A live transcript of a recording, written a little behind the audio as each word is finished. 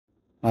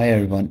Hi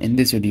everyone, in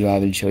this video I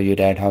will show you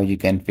that how you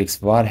can fix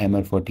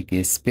Warhammer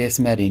 40K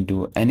Space Marine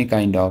to any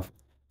kind of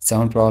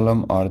sound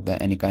problem or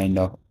any kind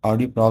of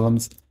audio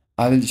problems.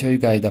 I will show you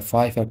guys the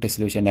 5-factor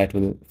solution that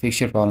will fix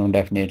your problem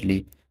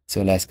definitely.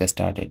 So let's get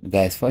started.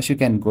 Guys, first you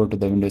can go to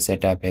the Windows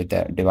setup, hit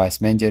the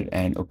device manager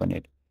and open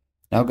it.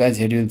 Now guys,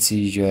 here you will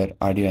see your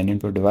audio and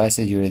input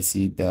devices. You will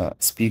see the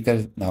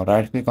speakers. Now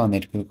right click on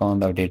it, click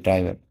on the update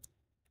driver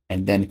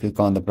and then click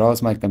on the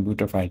browse my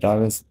computer file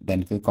drivers,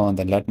 then click on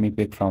the let me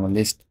pick from a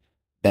list,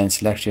 then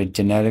select your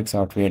generic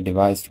software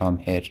device from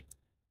here,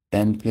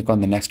 then click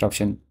on the next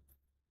option,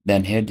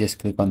 then here just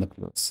click on the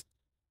close,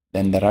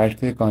 then the right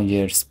click on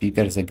your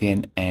speakers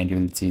again and you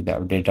will see the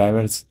update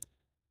drivers,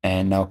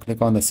 and now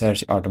click on the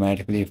search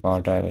automatically for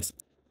drivers,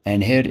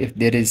 and here if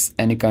there is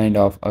any kind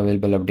of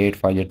available update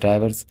for your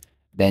drivers,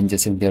 then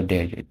just simply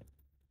update it,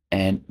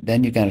 and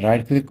then you can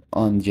right click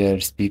on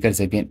your speakers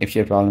again if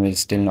your problem is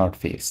still not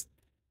fixed,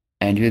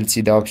 and you will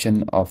see the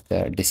option of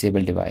the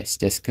disable device.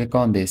 Just click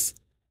on this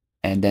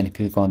and then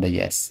click on the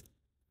yes.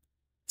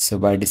 So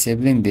by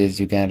disabling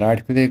this, you can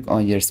right click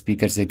on your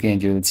speakers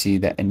again. You will see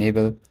the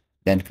enable,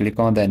 then click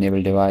on the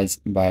enable device.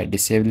 By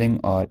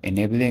disabling or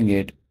enabling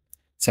it,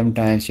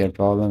 sometimes your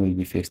problem will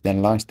be fixed.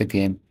 Then launch the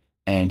game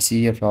and see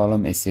your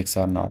problem is fixed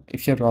or not.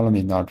 If your problem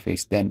is not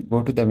fixed, then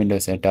go to the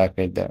Windows setup,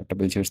 hit the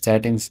troubleshoot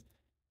settings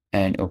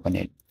and open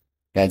it.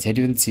 Guys, here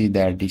you will see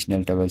the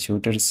additional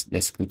troubleshooters.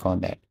 Just click on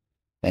that.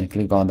 Then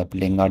click on the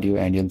playing audio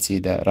and you'll see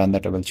the run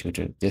the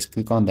troubleshooter. Just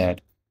click on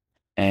that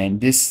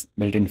and this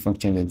built-in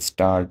function will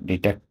start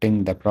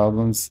detecting the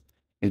problems.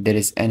 If there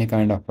is any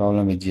kind of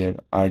problem with your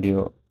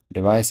audio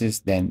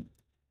devices, then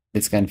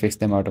this can fix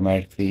them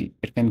automatically.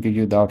 It can give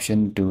you the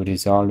option to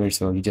resolve it,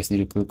 so you just need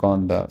to click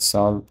on the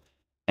solve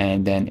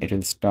and then it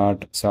will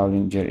start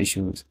solving your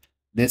issues.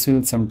 This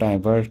will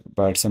sometime work,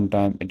 but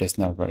sometime it does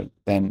not work.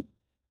 Then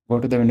go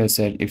to the Windows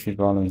set. If your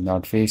problem is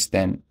not fixed,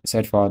 then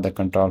search for the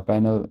control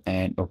panel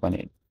and open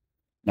it.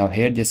 Now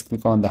here just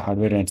click on the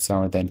hardware and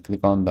sound, then click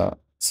on the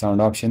sound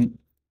option.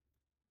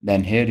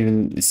 Then here you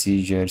will see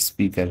your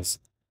speakers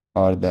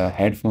or the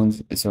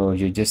headphones. So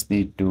you just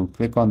need to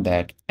click on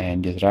that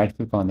and just right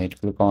click on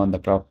it, click on the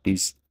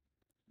properties,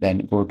 then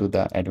go to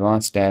the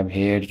advanced tab.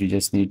 Here you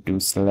just need to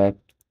select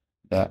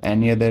the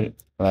any other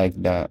like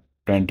the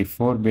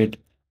 24-bit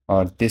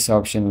or this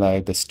option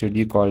like the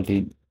studio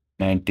quality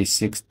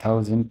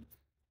 96,000.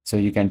 So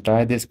you can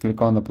try this,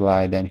 click on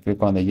apply, then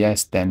click on the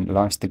yes, then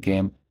launch the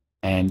game,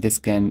 and this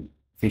can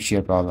fix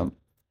your problem.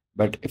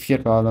 But if your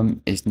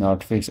problem is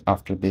not fixed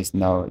after this,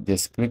 now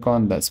just click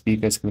on the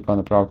speakers, click on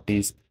the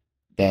properties,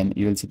 then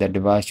you will see the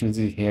device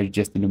usage. Here you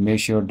just need to make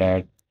sure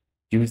that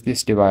use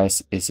this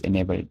device is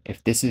enabled.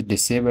 If this is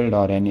disabled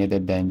or any other,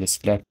 then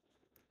just select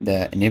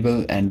the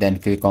enable and then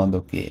click on the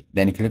OK,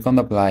 then click on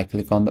the apply,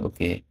 click on the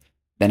OK.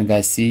 Then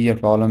guys, see your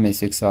problem is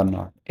fixed or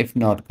not. If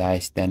not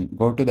guys, then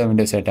go to the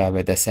Windows setup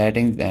with the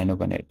settings and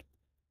open it.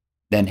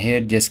 Then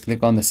here just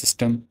click on the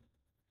system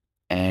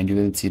and you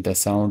will see the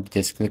sound.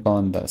 Just click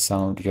on the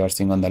sound you are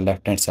seeing on the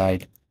left hand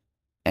side,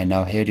 and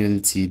now here you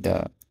will see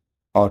the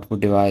output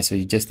device. So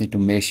you just need to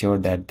make sure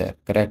that the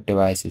correct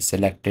device is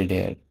selected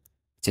here,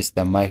 just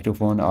the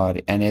microphone or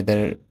any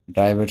other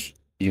drivers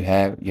you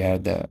have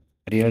the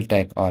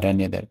Realtek or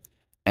any other.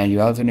 And you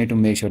also need to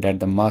make sure that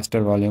the master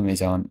volume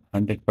is on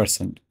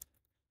 100%,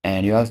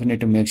 and you also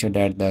need to make sure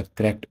that the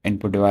correct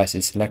input device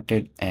is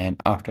selected.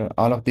 And after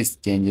all of these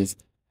changes,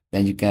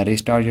 then you can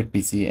restart your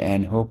PC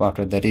and hope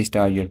after the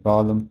restart your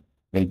problem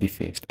will be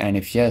fixed. And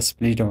if yes,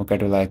 please don't forget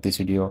to like this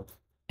video,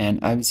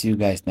 and I will see you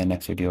guys in the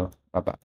next video. Bye bye.